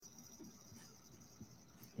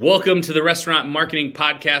Welcome to the Restaurant Marketing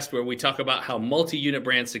Podcast, where we talk about how multi-unit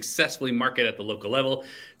brands successfully market at the local level.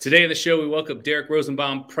 Today on the show, we welcome Deric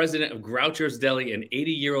Rosenbaum, president of Groucho's Deli, an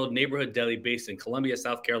 80-year-old neighborhood deli based in Columbia,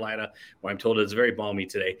 South Carolina, where I'm told it's very balmy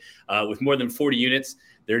today, with more than 40 units.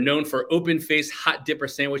 They're known for open-faced hot dipper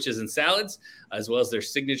sandwiches and salads, as well as their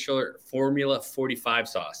signature Formula 45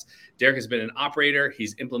 sauce. Deric has been an operator.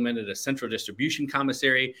 He's implemented a central distribution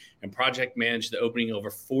commissary and project managed the opening of over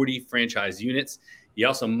 40 franchise units. He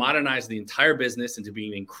also modernized the entire business into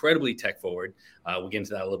being incredibly tech-forward. We'll get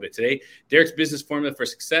into that a little bit today. Deric's business formula for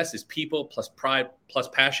success is people plus pride plus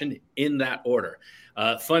passion, in that order.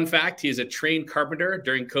 Fun fact, he is a trained carpenter.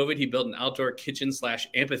 During COVID, he built an outdoor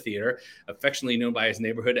kitchen/amphitheater, affectionately known by his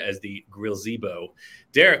neighborhood as the Grillzebo.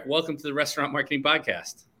 Deric, welcome to the Restaurant Marketing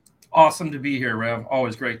Podcast. Awesome to be here, Rev.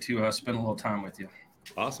 Always great to spend a little time with you.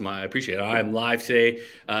 Awesome. I appreciate it. I'm live today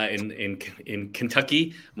in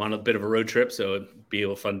Kentucky. I'm on a bit of a road trip, so it'd be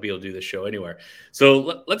fun to be able to do this show anywhere.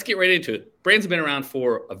 So let's get right into it. Brands have been around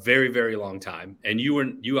for a very, very long time, and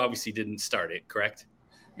you obviously didn't start it, correct?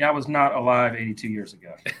 Yeah, I was not alive 82 years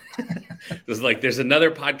ago. It was like, there's another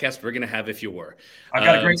podcast we're going to have if you were. I've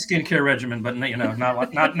got a great skincare regimen, but not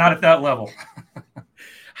at that level.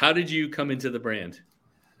 How did you come into the brand?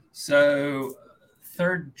 So,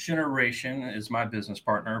 third generation is my business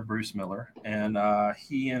partner, Bruce Miller, and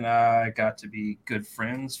he and I got to be good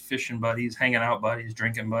friends, fishing buddies, hanging out buddies,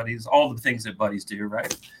 drinking buddies, all the things that buddies do,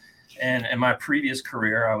 right? And in my previous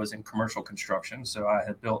career, I was in commercial construction, so I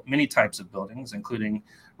had built many types of buildings, including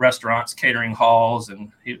restaurants, catering halls,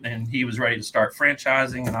 and he was ready to start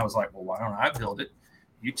franchising, and I was like, well, why don't I build it?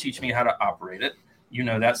 You teach me how to operate it. You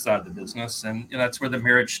know that side of the business, and that's where the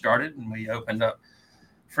marriage started, and we opened up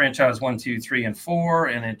franchise 1, 2, 3, and 4,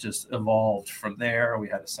 and it just evolved from there. We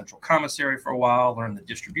had a central commissary for a while, learned the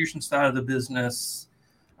distribution side of the business.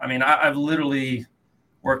 I mean, I've literally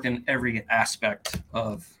worked in every aspect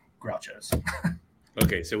of Groucho's.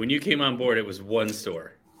 Okay, so when you came on board, it was one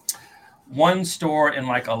store. One store and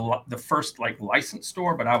the first licensed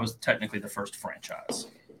store, but I was technically the first franchise.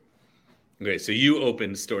 Okay, so you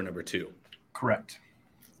opened store number 2. Correct.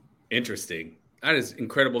 Interesting. That is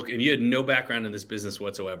incredible. And you had no background in this business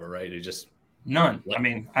whatsoever, right? It just none. I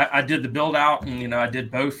mean, I did the build out, and I did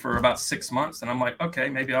both for about 6 months, and I'm like, okay,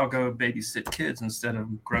 maybe I'll go babysit kids instead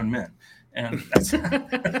of grown men. And that's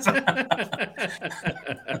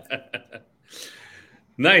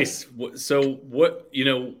nice. So what,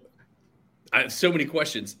 I have so many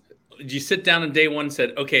questions. Did you sit down on day one and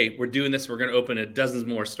said, okay, we're doing this, we're going to open a dozens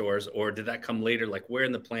more stores, or did that come later? Like, where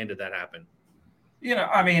in the plan did that happen?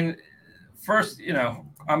 I mean, first,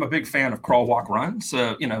 I'm a big fan of crawl, walk, run.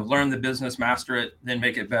 So, learn the business, master it, then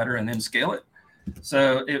make it better, and then scale it.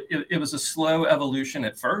 So it was a slow evolution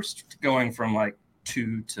at first, going from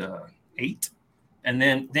 2 to 8. And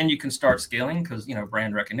then you can start scaling because,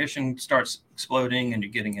 brand recognition starts exploding and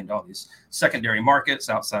you're getting into all these secondary markets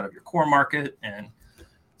outside of your core market. And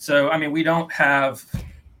so, I mean, we don't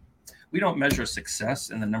measure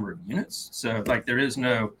success in the number of units. So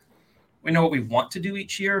we know what we want to do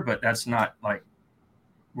each year, but that's not we're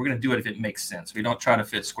going to do it if it makes sense. We don't try to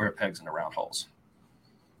fit square pegs into round holes.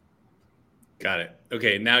 Got it.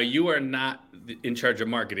 Okay. Now you are not in charge of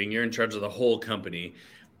marketing. You're in charge of the whole company.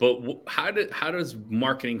 But how does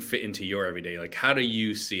marketing fit into your everyday? Like, how do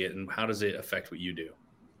you see it, and how does it affect what you do?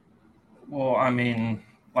 Well, I mean,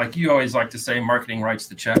 like you always like to say, marketing writes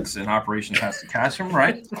the checks and operations has to cash them,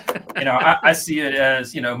 right? I see it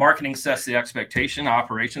as, marketing sets the expectation,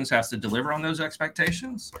 operations has to deliver on those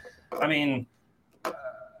expectations. I mean,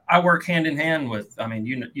 I work hand in hand with, our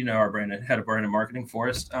head of brand and marketing,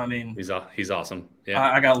 Forrest. I mean, he's awesome. Yeah.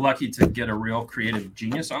 I got lucky to get a real creative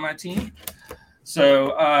genius on my team.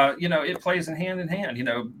 So, it plays in hand,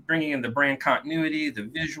 bringing in the brand continuity, the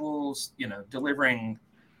visuals, delivering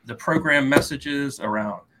the program messages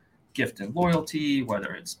around gift and loyalty,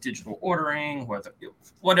 whether it's digital ordering,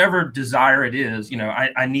 whatever desire it is,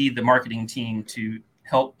 I need the marketing team to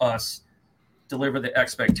help us deliver the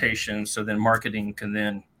expectations so then marketing can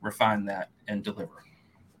then refine that and deliver.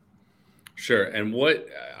 Sure. And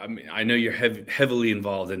I know you're heavily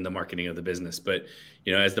involved in the marketing of the business, but,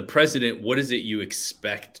 as the president, what is it you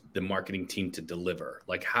expect the marketing team to deliver?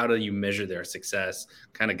 Like, how do you measure their success?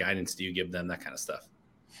 What kind of guidance do you give them? That kind of stuff.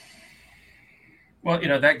 Well,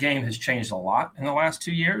 that game has changed a lot in the last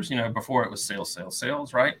 2 years. Before it was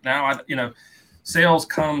sales, right? Now, sales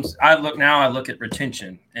comes, I look at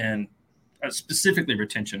retention, and specifically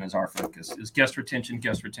retention is our focus, is guest retention.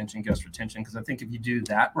 Because I think if you do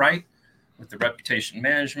that right, with the reputation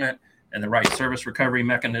management and the right service recovery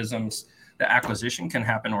mechanisms, the acquisition can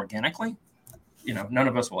happen organically. none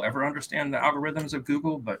of us will ever understand the algorithms of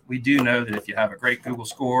Google, but we do know that if you have a great Google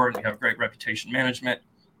score and you have great reputation management,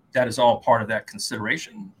 that is all part of that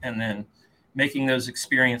consideration. And then making those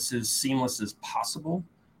experiences seamless as possible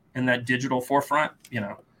in that digital forefront.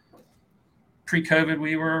 Pre-COVID,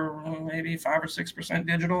 we were maybe 5 or 6%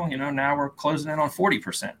 digital. Now we're closing in on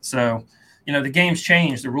 40%. So, the game's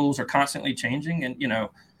changed. The rules are constantly changing. And,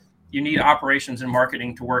 you need operations and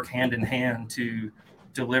marketing to work hand in hand to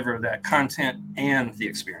deliver that content and the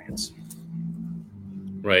experience.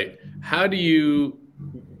 Right. How do you,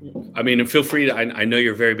 and feel free to, I know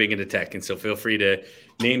you're very big into tech, and so feel free to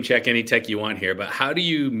name check any tech you want here, but how do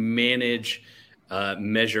you manage,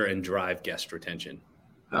 measure, and drive guest retention?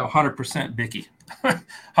 100% Bicky,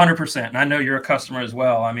 100%. And I know you're a customer as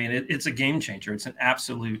well. It's a game changer. It's an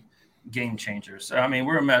absolute game changer. So,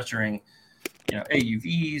 we're measuring,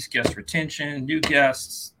 AUVs, guest retention, new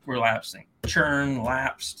guests, we're lapsing, churn,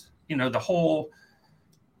 lapsed, the whole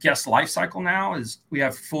guest life cycle now is we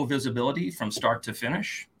have full visibility from start to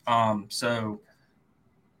finish. So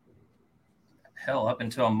hell, up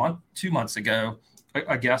until a month, 2 months ago,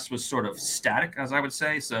 a guest was sort of static, as I would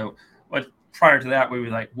say. So, but prior to that, we were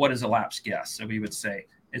like, what is a lapsed guest? So we would say,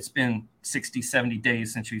 it's been 60, 70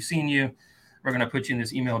 days since we've seen you. We're going to put you in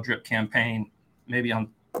this email drip campaign. Maybe on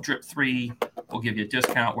drip 3, we'll give you a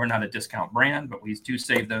discount. We're not a discount brand, but we do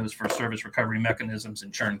save those for service recovery mechanisms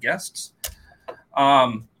and churn guests.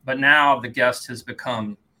 But now the guest has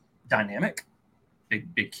become dynamic,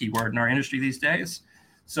 big keyword in our industry these days.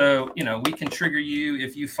 So, we can trigger you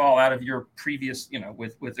if you fall out of your previous,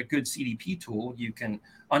 with a good CDP tool, you can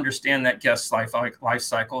understand that guest life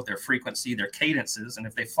cycle, their frequency, their cadences. And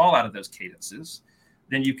if they fall out of those cadences,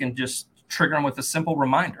 then you can just trigger them with a simple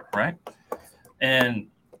reminder, right? And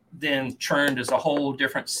then churned is a whole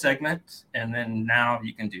different segment. And then now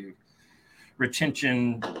you can do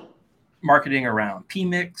retention marketing around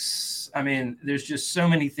PMix. There's just so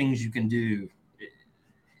many things you can do.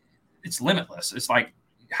 It's limitless. It's like,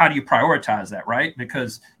 how do you prioritize that, right?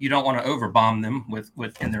 Because you don't want to overbomb them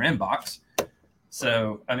with in their inbox.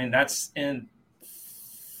 So, that's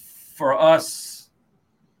for us,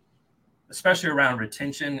 especially around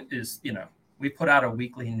retention is, we put out a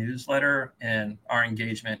weekly newsletter and our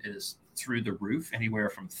engagement is through the roof, anywhere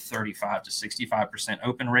from 35 to 65%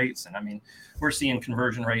 open rates. And we're seeing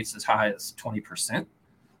conversion rates as high as 20%,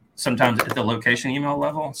 sometimes at the location email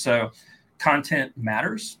level. So content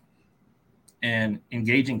matters. And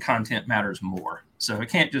engaging content matters more. So it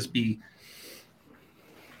can't just be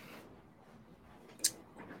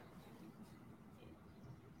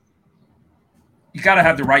you got to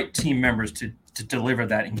have the right team members to deliver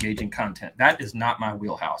that engaging content. That is not my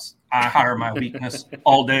wheelhouse. I hire my weakness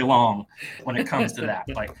all day long when it comes to that.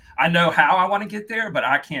 Like, I know how I want to get there, but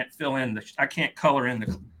I can't I can't color in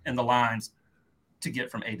the lines to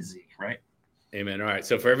get from A to Z, right? Amen. All right.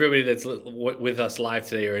 So for everybody that's with us live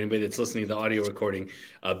today, or anybody that's listening to the audio recording,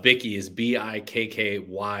 Bicky is BIKKY.com.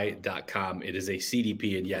 It is a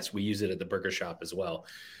CDP. And yes, we use it at the burger shop as well.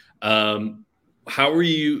 How were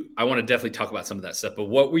you? I want to definitely talk about some of that stuff, but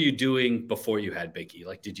what were you doing before you had Bicky?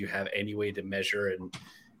 Like, did you have any way to measure and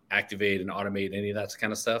activate and automate any of that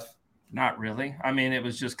kind of stuff? Not really. It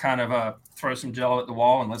was just kind of throw some gel at the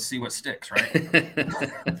wall and let's see what sticks, right?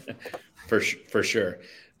 For sure.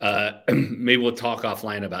 Maybe we'll talk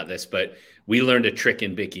offline about this, but we learned a trick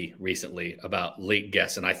in Bicky recently about late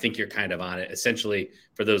guests, and I think you're kind of on it. Essentially,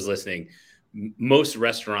 for those listening, most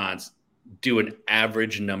restaurants do an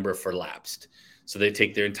average number for lapsed. So they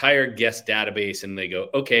take their entire guest database and they go,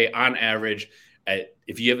 okay, on average,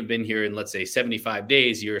 if you haven't been here in, let's say, 75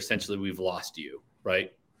 days, we've lost you,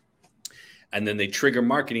 right? And then they trigger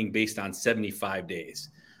marketing based on 75 days.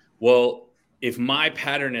 Well, if my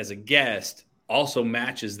pattern as a guest also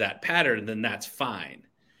matches that pattern, then that's fine.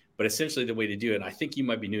 But essentially the way to do it, and I think you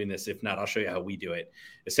might be doing this. If not, I'll show you how we do it.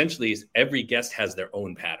 Essentially is every guest has their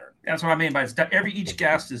own pattern. That's what I mean by each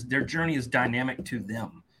guest their journey is dynamic to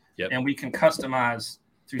them. Yep. And we can customize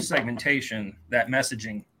through segmentation that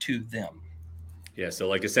messaging to them. Yeah. So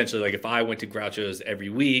like essentially, like if I went to Groucho's every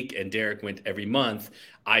week and Deric went every month,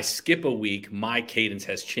 I skip a week, my cadence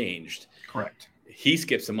has changed. Correct. He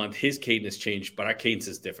skips a month, his cadence changed, but our cadence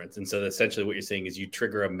is different. And so essentially what you're saying is you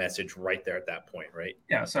trigger a message right there at that point, right?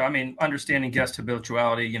 Yeah. So, understanding guest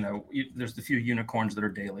habituality, there's the few unicorns that are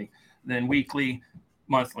daily, then weekly,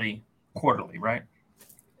 monthly, quarterly, right?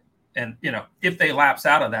 And, if they lapse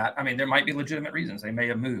out of that, there might be legitimate reasons. They may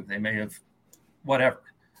have moved. They may have whatever.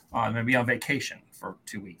 Maybe on vacation for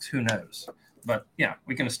 2 weeks. Who knows? But, yeah,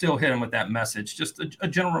 we can still hit them with that message. Just a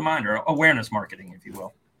general reminder, awareness marketing, if you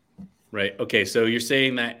will. Right. Okay. So you're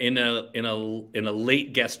saying that in a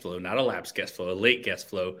late guest flow, not a lapsed guest flow, a late guest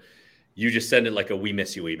flow, you just send it like a "we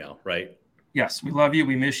miss you" email, right? Yes, we love you.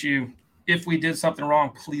 We miss you. If we did something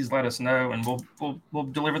wrong, please let us know, and we'll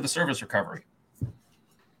deliver the service recovery.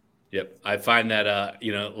 Yep. I find that a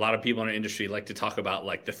lot of people in our industry like to talk about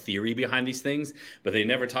like the theory behind these things, but they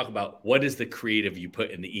never talk about what is the creative you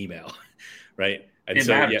put in the email, right? And It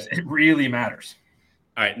so matters. It really matters.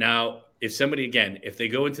 All right. Now, if somebody, again, if they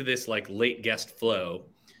go into this like late guest flow,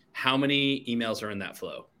 how many emails are in that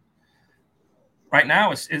flow? Right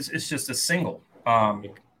now, it's just a single.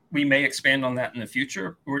 We may expand on that in the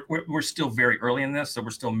future. We're still very early in this, so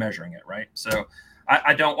we're still measuring it, right? So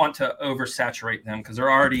I don't want to oversaturate them because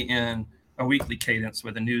they're already in a weekly cadence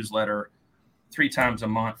with a newsletter 3 times a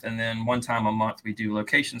month. And then 1 time a month, we do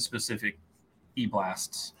location-specific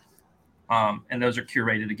e-blasts. And those are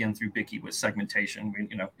curated again through Bicky with segmentation,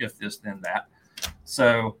 if this, then that.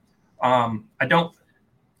 So I'm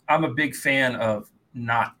a big fan of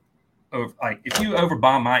not over, like if you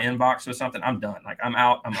overbomb my inbox or something, I'm done. Like I'm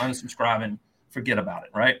out, I'm unsubscribing, forget about it.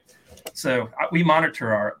 Right. So we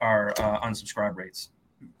monitor our unsubscribe rates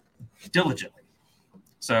diligently.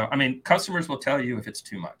 So, I mean, customers will tell you if it's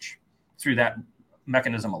too much through that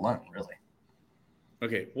mechanism alone, really.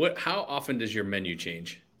 Okay. How often does your menu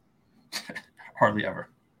change? Hardly ever.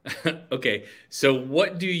 Okay. So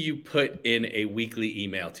what do you put in a weekly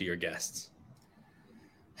email to your guests?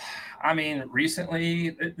 I mean,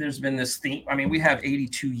 recently there's been this theme. I mean, we have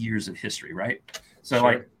 82 years of history, right? So Sure.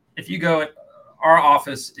 like if you go, our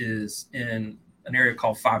office is in an area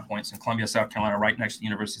called 5 Points in Columbia, South Carolina, right next to the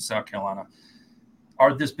University of South Carolina.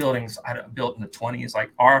 This building's built in the 20s. Like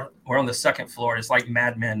we're on the 2nd floor. It's like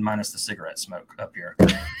Mad Men minus the cigarette smoke up here.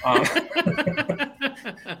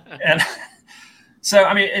 And so,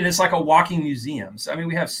 I mean, and it's like a walking museum. So, I mean,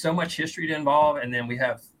 we have so much history to involve, and then we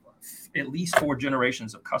have at least 4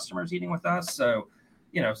 generations of customers eating with us. So,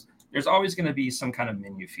 there's always going to be some kind of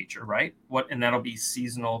menu feature, right? And that'll be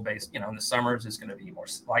seasonal based. In the summers, it's going to be more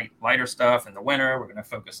lighter stuff. In the winter, we're going to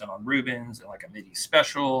focus in on Reubens and like a midi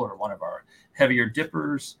special or one of our heavier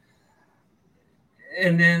dippers.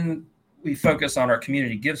 And then we focus on our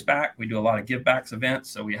community gives back. We do a lot of give backs events.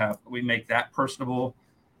 So we make that personable.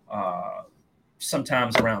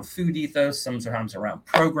 Sometimes around food ethos, sometimes around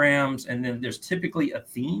programs. And then there's typically a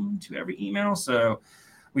theme to every email. So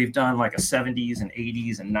we've done like a 70s and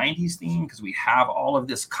 80s and 90s theme because we have all of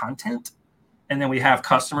this content. And then we have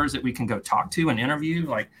customers that we can go talk to and interview.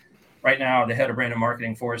 Like right now, the head of brand and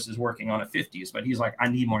marketing for us is working on a 50s, but he's like, I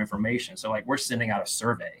need more information. So like we're sending out a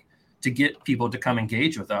survey to get people to come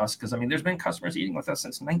engage with us. Because I mean, there's been customers eating with us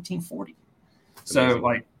since 1940. So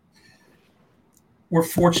like, we're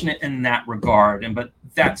fortunate in that regard, but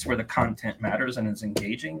that's where the content matters and is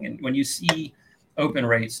engaging. And when you see open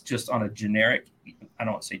rates just on a generic, I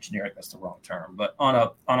don't want to say generic, that's the wrong term, but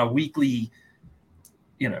on a weekly,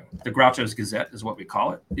 the Groucho's Gazette is what we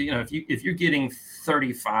call it. If you're getting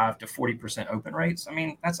 35 to 40% open rates, I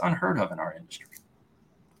mean, that's unheard of in our industry.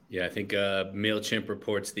 Yeah, I think MailChimp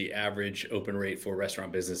reports the average open rate for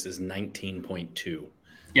restaurant business is 19.2.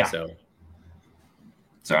 Yeah.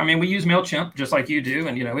 So, I mean, we use MailChimp just like you do.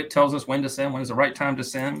 And, it tells us when to send, when is the right time to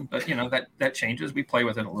send. But, that changes. We play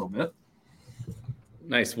with it a little bit.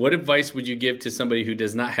 Nice. What advice would you give to somebody who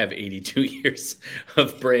does not have 82 years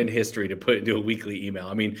of brand history to put into a weekly email?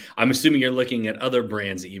 I mean, I'm assuming you're looking at other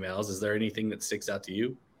brands' emails. Is there anything that sticks out to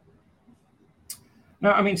you?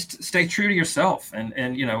 No, I mean, stay true to yourself. And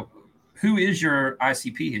who is your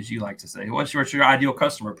ICP, as you like to say? What's your ideal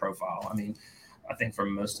customer profile? I mean, I think for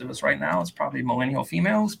most of us right now, it's probably millennial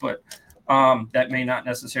females, but that may not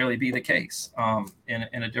necessarily be the case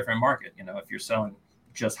in a different market. If you're selling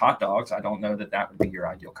just hot dogs, I don't know that would be your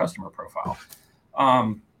ideal customer profile.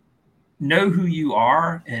 Know who you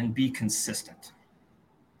are and be consistent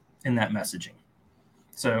in that messaging.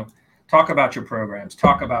 So talk about your programs,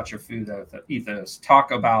 talk about your food ethos,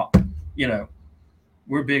 talk about,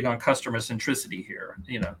 we're big on customer centricity here.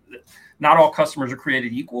 Not all customers are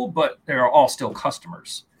created equal, but they are all still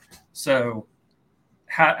customers. So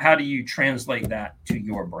how do you translate that to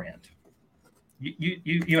your brand?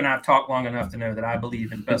 You and I have talked long enough to know that I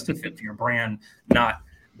believe in best to fit for your brand, not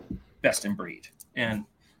best in breed. And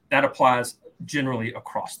that applies generally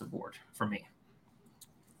across the board for me.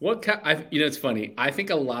 It's funny. I think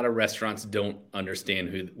a lot of restaurants don't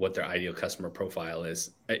understand what their ideal customer profile is.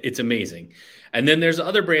 It's amazing. And then there's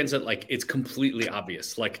other brands that it's completely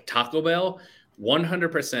obvious. Like Taco Bell,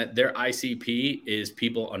 100% their ICP is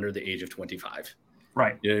people under the age of 25.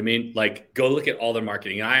 Right. You know what I mean? Like go look at all their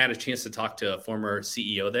marketing. And I had a chance to talk to a former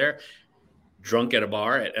CEO there. drunk at a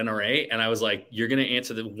bar at NRA, and I was like, "You're going to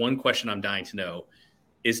answer the one question I'm dying to know: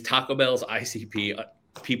 is Taco Bell's ICP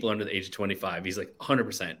people under the age of 25?" He's like,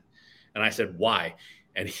 100%. And I said, "Why?"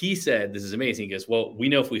 And he said, "This is amazing." He goes, "Well, we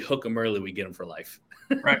know if we hook them early, we get them for life."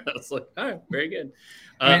 Right. I was like, "All right, very good."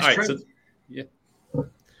 I mean, all right, true. so yeah.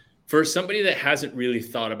 For somebody that hasn't really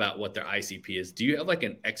thought about what their ICP is, do you have like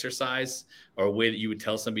an exercise or a way that you would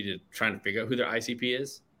tell somebody to try and figure out who their ICP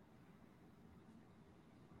is?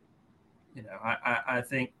 I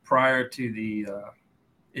think prior to the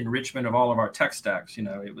enrichment of all of our tech stacks,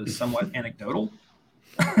 it was somewhat anecdotal.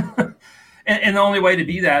 And the only way to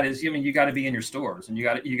be that is, you got to be in your stores, and you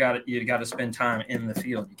got to spend time in the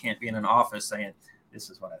field. You can't be in an office saying, "This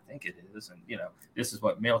is what I think it is," and this is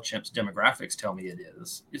what MailChimp's demographics tell me it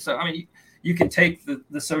is. So you can take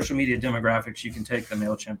the social media demographics, you can take the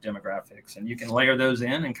MailChimp demographics, and you can layer those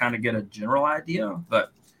in and kind of get a general idea.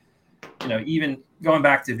 But even going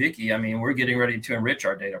back to Vicky, we're getting ready to enrich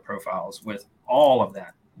our data profiles with all of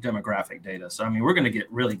that demographic data. So we're going to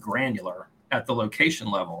get really granular at the location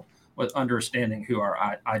level with understanding who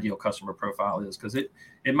our ideal customer profile is, because it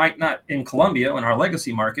might not, in Columbia, in our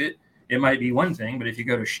legacy market, it might be one thing, but if you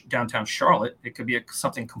go to downtown Charlotte, it could be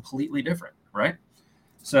something completely different, right?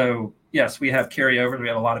 So yes, we have carryovers. We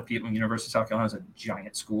have a lot of people. University of South Carolina is a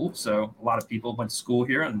giant school, so a lot of people went to school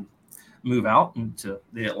here and move out into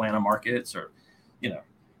the Atlanta markets, or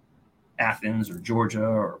Athens or Georgia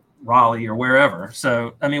or Raleigh or wherever.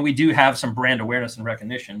 So we do have some brand awareness and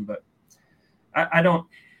recognition, but I don't,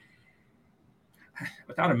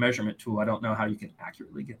 without a measurement tool, I don't know how you can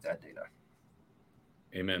accurately get that data.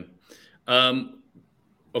 Amen.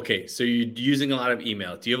 Okay, so you're using a lot of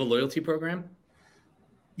email. Do you have a loyalty program?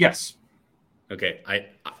 Yes. Okay,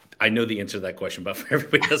 I know the answer to that question, but for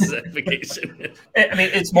everybody else's edification.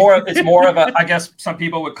 It's more of a, I guess some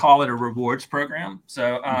people would call it a rewards program.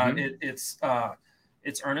 So it's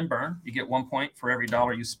earn and burn. You get 1 point for every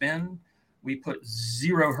dollar you spend. We put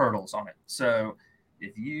 0 hurdles on it. So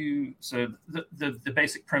the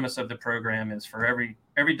basic premise of the program is, for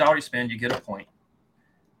every dollar you spend, you get a point.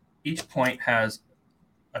 Each point has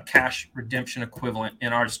a cash redemption equivalent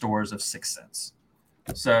in our stores of 6 cents.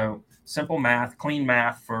 So simple math, clean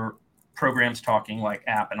math for programs talking like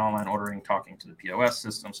app and online ordering, talking to the POS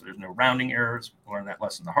system. So there's no rounding errors. We learned that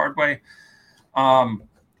lesson the hard way.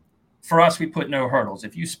 For us, we put no hurdles.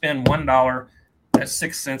 If you spend $1, that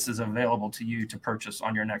 6 cents is available to you to purchase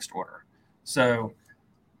on your next order. So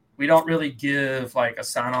we don't really give like a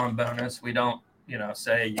sign-on bonus. We don't,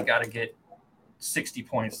 say you got to get 60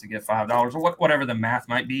 points to get $5 or whatever the math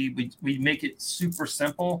might be. We make it super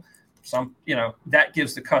simple. That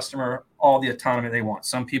gives the customer all the autonomy they want.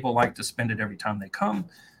 Some people like to spend it every time they come.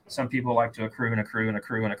 Some people like to accrue and accrue and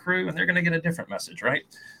accrue and accrue, and they're going to get a different message, right?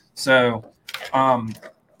 So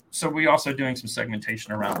we also doing some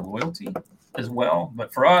segmentation around loyalty as well.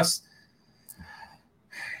 But for us,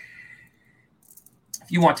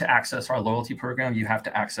 if you want to access our loyalty program, you have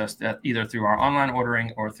to access that either through our online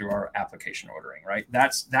ordering or through our application ordering, right?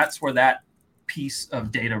 That's where that piece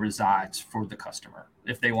of data resides for the customer.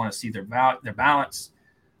 If they want to see their balance,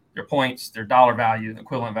 their points, their dollar value,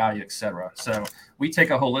 equivalent value, et cetera. So we take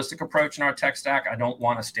a holistic approach in our tech stack. I don't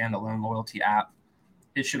want a standalone loyalty app.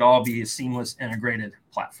 It should all be a seamless, integrated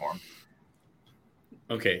platform.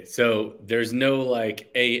 Okay, so there's no like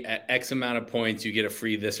at X amount of points you get a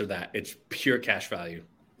free this or that. It's pure cash value.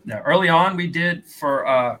 Now, early on, we did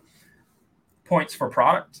for points for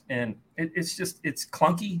product, and it's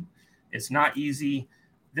clunky. It's not easy.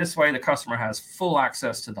 This way, the customer has full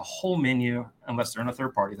access to the whole menu, unless they're in a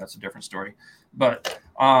third party. That's a different story. But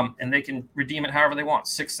and they can redeem it however they want,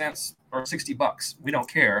 6 cents or $60. We don't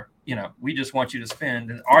care. We just want you to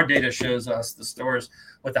spend. And our data shows us the stores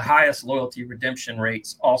with the highest loyalty redemption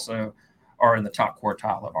rates also are in the top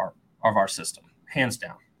quartile of our system, hands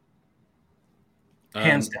down.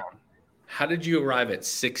 Hands down. How did you arrive at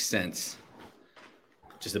 6 cents?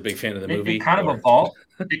 Just a big fan of the movie. It kind of evolved.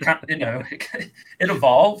 It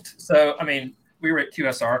evolved. So, we were at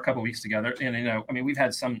QSR a couple of weeks together, and we've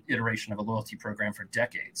had some iteration of a loyalty program for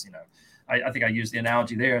decades. I think I used the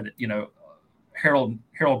analogy there that Harold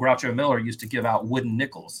Groucho Miller used to give out wooden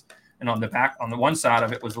nickels, and on the one side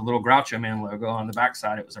of it was the little Groucho Man logo. On the back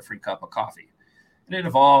side, it was a free cup of coffee. And it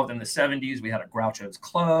evolved in the 70s. We had a Groucho's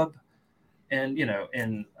Club, and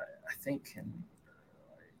I think in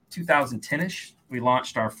 2010ish, we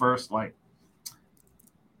launched our first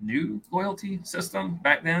new loyalty system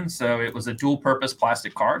back then. So it was a dual purpose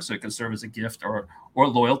plastic card, so it could serve as a gift or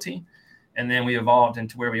loyalty. And then we evolved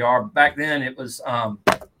into where we are. Back then it was,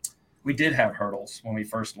 we did have hurdles when we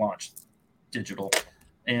first launched digital,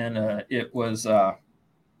 and it was $8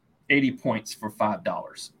 80 points for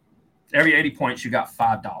 $5. Every 80 points, you got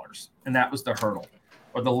 $5. And that was the hurdle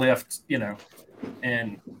or the lift,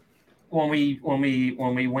 And when we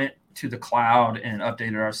went to the cloud and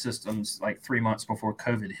updated our systems like 3 months before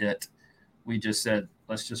COVID hit, we just said,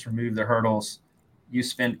 let's just remove the hurdles. You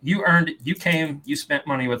spent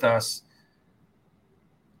money with us.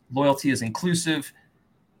 Loyalty is inclusive.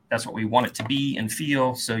 That's what we want it to be and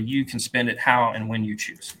feel. So you can spend it how and when you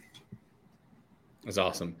choose. That's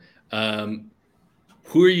awesome.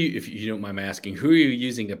 Who are you, if you don't mind me asking, who are you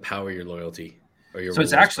using to power your loyalty or your? So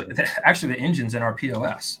it's actually the engine's in our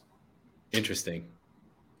POS. Interesting.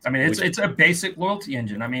 I mean, it's a basic loyalty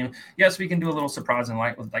engine. I mean, yes, we can do a little surprising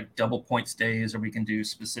with like double points days, or we can do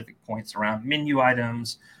specific points around menu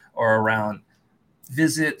items or around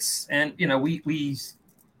visits. And,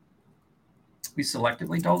 we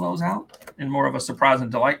selectively dole those out in more of a surprise and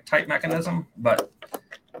delight type mechanism. But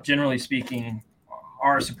generally speaking,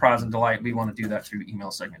 our surprise and delight, we want to do that through email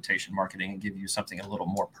segmentation marketing and give you something a little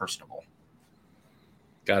more personable.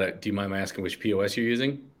 Got it. Do you mind me asking which POS you're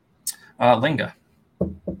using? Linga.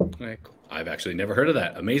 Okay, cool. I've actually never heard of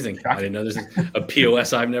that. Amazing. I didn't know there's a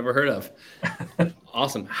POS I've never heard of.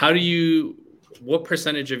 Awesome. What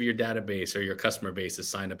percentage of your database or your customer base is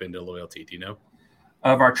signed up into loyalty? Do you know?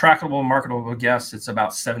 Of our trackable, marketable guests, it's about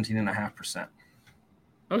 17.5%.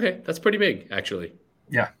 Okay. That's pretty big, actually.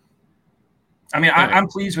 Yeah. I mean, I'm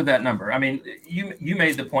pleased with that number. I mean, you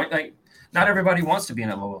made the point, like, not everybody wants to be in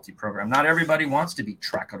a loyalty program. Not everybody wants to be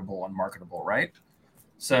trackable and marketable, right?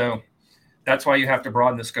 So that's why you have to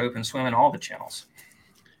broaden the scope and swim in all the channels.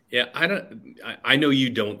 Yeah, I know you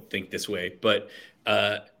don't think this way, but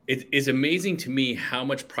it is amazing to me how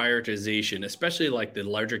much prioritization, especially like the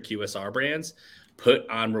larger QSR brands, put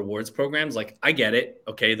on rewards programs. Like, I get it.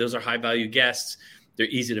 Okay, those are high value guests. They're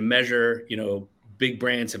easy to measure. Big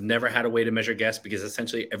brands have never had a way to measure guests because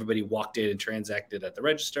essentially everybody walked in and transacted at the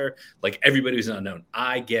register. Like, everybody was unknown.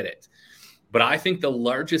 I get it. But I think the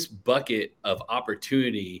largest bucket of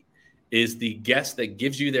opportunity is the guest that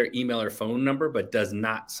gives you their email or phone number, but does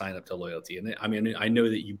not sign up to loyalty. And I mean, I know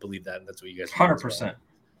that you believe that, and that's what you guys. 100%.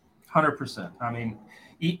 100%. I mean,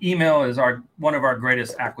 email is one of our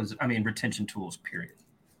greatest retention tools, period.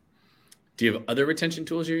 Do you have other retention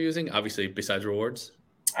tools you're using? Obviously, besides rewards.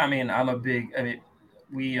 I mean,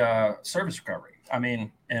 we service recovery.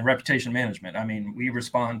 And reputation management. We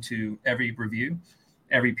respond to every review,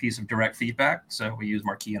 every piece of direct feedback. So we use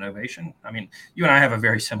Marquee Innovation. You and I have a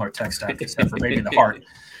very similar tech stack, except for maybe the heart.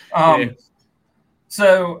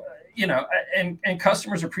 So, and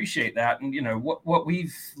customers appreciate that. And, what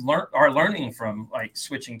we've are learning from like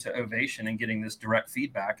switching to Ovation and getting this direct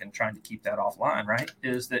feedback and trying to keep that offline, right,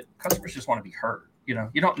 is that customers just want to be heard. You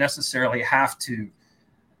don't necessarily have to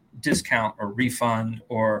discount or refund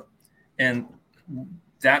and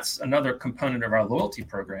that's another component of our loyalty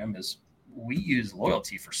program is we use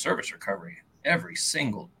loyalty for service recovery every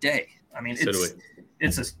single day.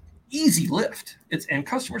 It's an easy lift. And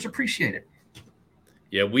customers appreciate it.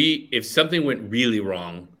 Yeah, if something went really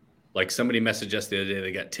wrong, like somebody messaged us the other day,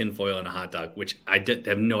 they got tinfoil and a hot dog, which I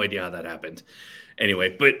have no idea how that happened.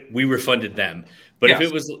 Anyway, but we refunded them. But yes.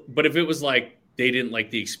 if it was like they didn't like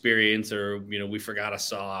the experience, or we forgot a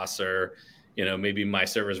sauce, or maybe my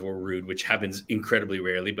servers were rude, which happens incredibly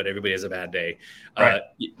rarely, but everybody has a bad day. Right.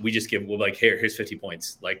 We just we're like, here's 50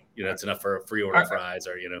 points. Like, it's enough for a free order of fries,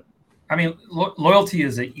 or loyalty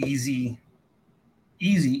is an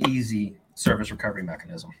easy service recovery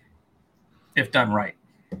mechanism if done right.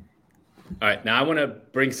 All right, now I want to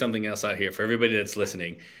bring something else out here for everybody that's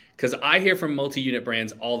listening, because I hear from multi-unit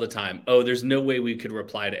brands all the time, oh, there's no way we could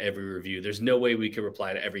reply to every review. There's no way we could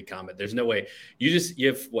reply to every comment. There's no way. You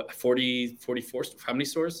have what, 44, how many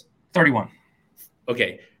stores? 31.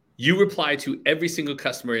 Okay. You reply to every single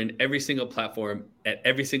customer in every single platform at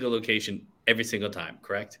every single location, every single time,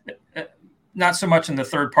 correct? Not so much in the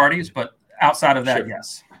third parties, but outside of that, sure.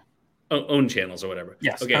 Yes. Own channels or whatever.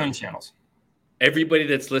 Yes, okay. Own channels. Everybody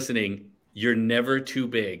that's listening, you're never too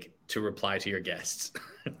big to reply to your guests.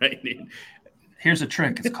 Right? Here's a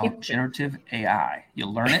trick. It's called generative AI.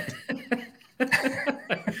 You'll learn it.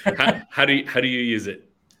 How do you use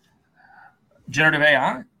it? Generative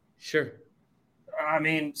AI? Sure.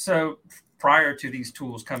 So prior to these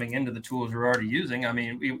tools coming into the tools we're already using,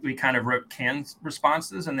 we kind of wrote canned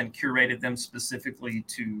responses and then curated them specifically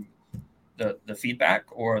to the feedback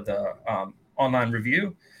or the online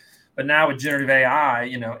review. But now with generative AI,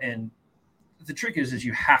 and the trick is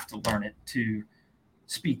you have to learn it to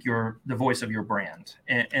speak the voice of your brand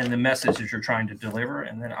and the messages you're trying to deliver,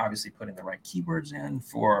 and then obviously putting the right keywords in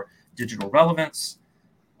for digital relevance.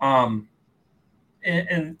 And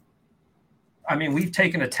I mean, we've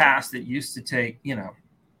taken a task that used to take, a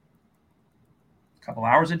couple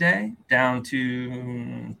hours a day down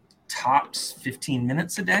to tops 15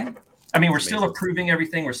 minutes a day. I mean, we're still approving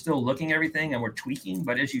everything. We're still looking at everything and we're tweaking.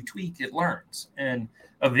 But as you tweak, it learns. And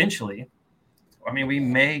eventually, I mean, we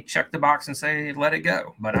may check the box and say, let it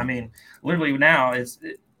go. But I mean, literally now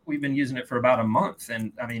we've been using it for about a month.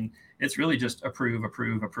 And I mean, it's really just approve. And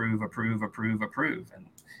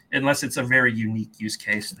unless it's a very unique use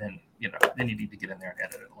case, then you need to get in there and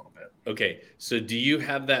edit it a little bit. Okay. So do you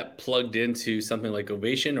have that plugged into something like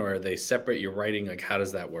Ovation, or are they separate? You're writing, like, how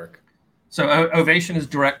does that work? So Ovation is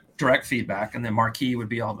direct feedback, and then Marquee would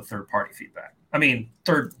be all the third-party feedback. I mean,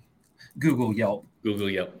 Google, Yelp.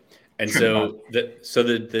 And so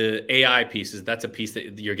the AI piece that's a piece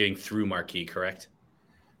that you're getting through Marquee, correct?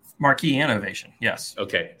 Marquee and Ovation, yes.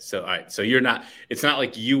 Okay, so all right, so it's not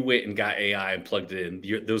like you went and got AI and plugged it in.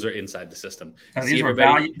 Those are inside the system. These were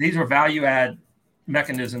value add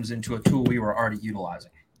mechanisms into a tool we were already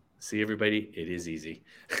utilizing. See, everybody, it is easy.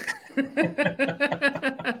 I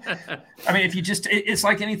mean, if you it's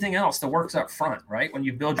like anything else, the work's up front, right? When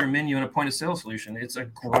you build your menu in a point of sale solution, it's a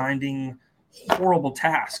grinding, horrible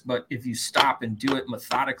task. But if you stop and do it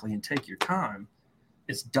methodically and take your time,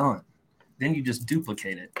 it's done. Then you just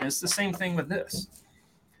duplicate it. And it's the same thing with this.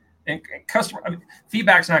 And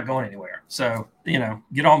feedback's not going anywhere. So,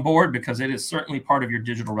 get on board because it is certainly part of your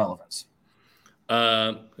digital relevance.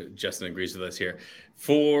 Justin agrees with us here.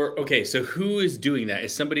 So who is doing that?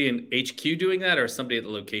 Is somebody in HQ doing that, or somebody at the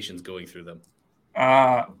locations going through them?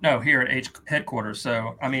 No, here at headquarters.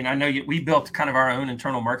 So, I mean, I know we built kind of our own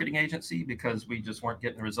internal marketing agency because we just weren't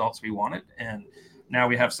getting the results we wanted. And now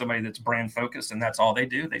we have somebody that's brand focused, and that's all they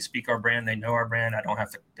do. They speak our brand. They know our brand. I don't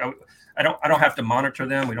have to monitor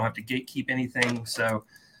them. We don't have to gatekeep anything. So,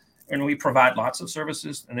 and we provide lots of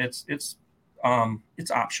services, and it's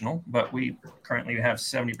optional, but we currently have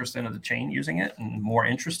 70% of the chain using it and more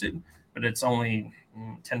interested, but it's only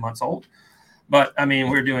 10 months old. But I mean,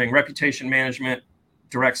 we're doing reputation management,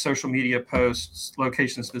 direct social media posts,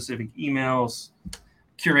 location specific emails,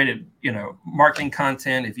 curated, marketing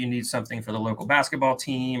content. If you need something for the local basketball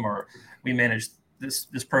team, or we manage this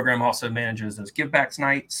program also manages those givebacks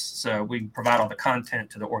nights. So we provide all the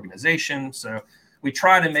content to the organization. So we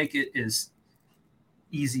try to make it as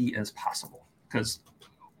easy as possible. Because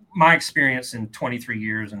my experience in 23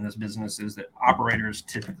 years in this business is that operators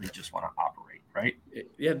typically just want to operate, right?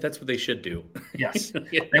 Yeah, that's what they should do. Yes,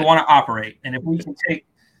 they want to operate. And if we can take,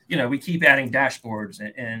 we keep adding dashboards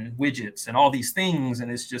and widgets and all these things, and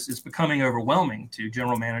it's becoming overwhelming to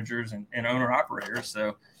general managers and owner operators.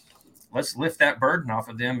 So let's lift that burden off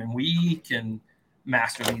of them, and we can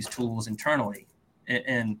master these tools internally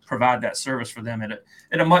and provide that service for them at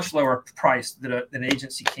a much lower price than an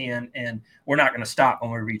agency can. And we're not going to stop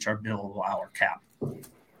when we reach our billable hour cap.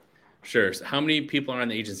 Sure. So how many people are on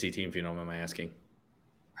the agency team, if you don't mind my asking?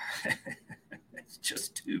 It's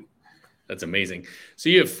just 2. That's amazing. So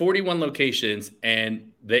you have 41 locations,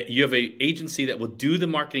 and that you have an agency that will do the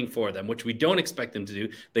marketing for them, which we don't expect them to do.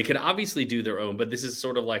 They could obviously do their own, but this is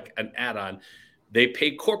sort of like an add-on. They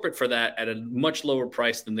pay corporate for that at a much lower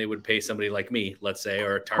price than they would pay somebody like me, let's say,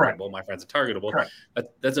 or Targetable. Correct. My friends are Targetable.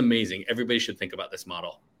 That's amazing. Everybody should think about this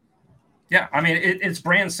model. Yeah, I mean, it's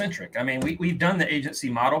brand centric. I mean, we've done the agency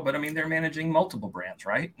model, but I mean, they're managing multiple brands,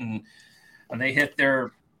 right? And when they hit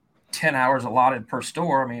their 10 hours allotted per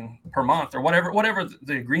store, I mean, per month or whatever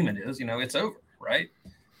the agreement is, it's over, right?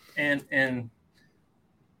 And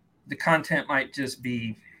the content might just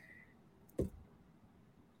be,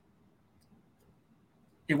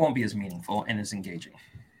 it won't be as meaningful and as engaging.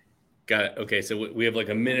 Got it. Okay, so we have like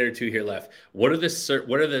a minute or 2 here left. What are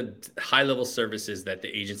the high level services that the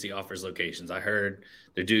agency offers locations? I heard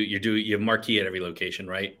you have Marquee at every location,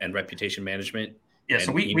 right? And reputation management. Yeah,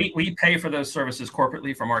 so we pay for those services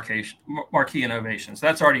corporately for Marquee and Ovation. So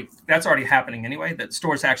that's already happening anyway. That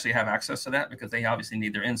stores actually have access to that because they obviously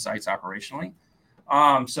need their insights operationally.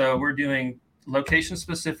 So we're doing location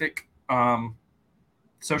specific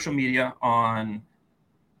social media on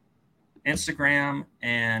Instagram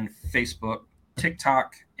and Facebook,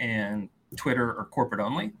 TikTok and Twitter are corporate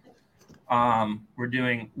only. We're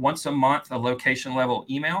doing once a month a location level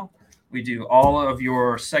email. We do all of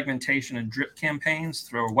your segmentation and drip campaigns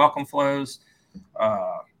through our welcome flows,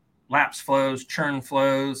 lapse flows, churn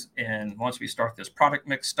flows, and once we start this product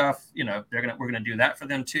mix stuff, we're gonna do that for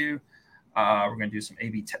them too. We're gonna do some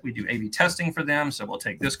we do A/B testing for them, so we'll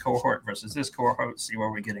take this cohort versus this cohort, see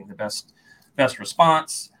where we're getting the best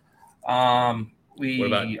response. What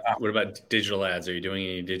about digital ads? Are you doing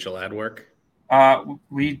any digital ad work?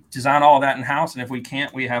 We design all of that in house, and if we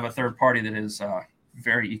can't, we have a third party that is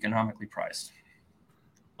very economically priced.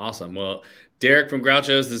 Awesome. Well, Deric from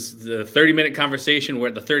Groucho's, this is the 30-minute conversation. We're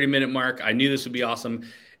at the 30-minute mark. I knew this would be awesome.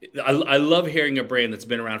 I love hearing a brand that's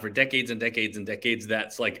been around for decades and decades and decades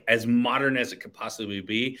that's like as modern as it could possibly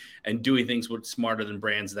be and doing things with smarter than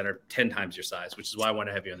brands that are 10 times your size, which is why I want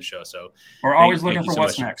to have you on the show. So we're always looking for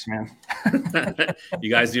what's next, man. You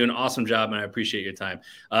guys do an awesome job, and I appreciate your time.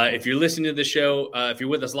 If you're listening to the show, if you're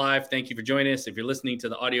with us live, thank you for joining us. If you're listening to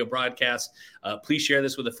the audio broadcast, please share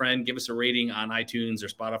this with a friend. Give us a rating on iTunes or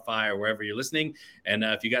Spotify or wherever you're listening. And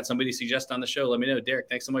if you got somebody to suggest on the show, let me know. Deric,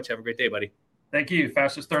 thanks so much. Have a great day, buddy. Thank you.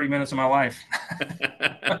 Fastest 30 minutes of my life.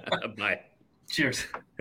 Bye. Cheers.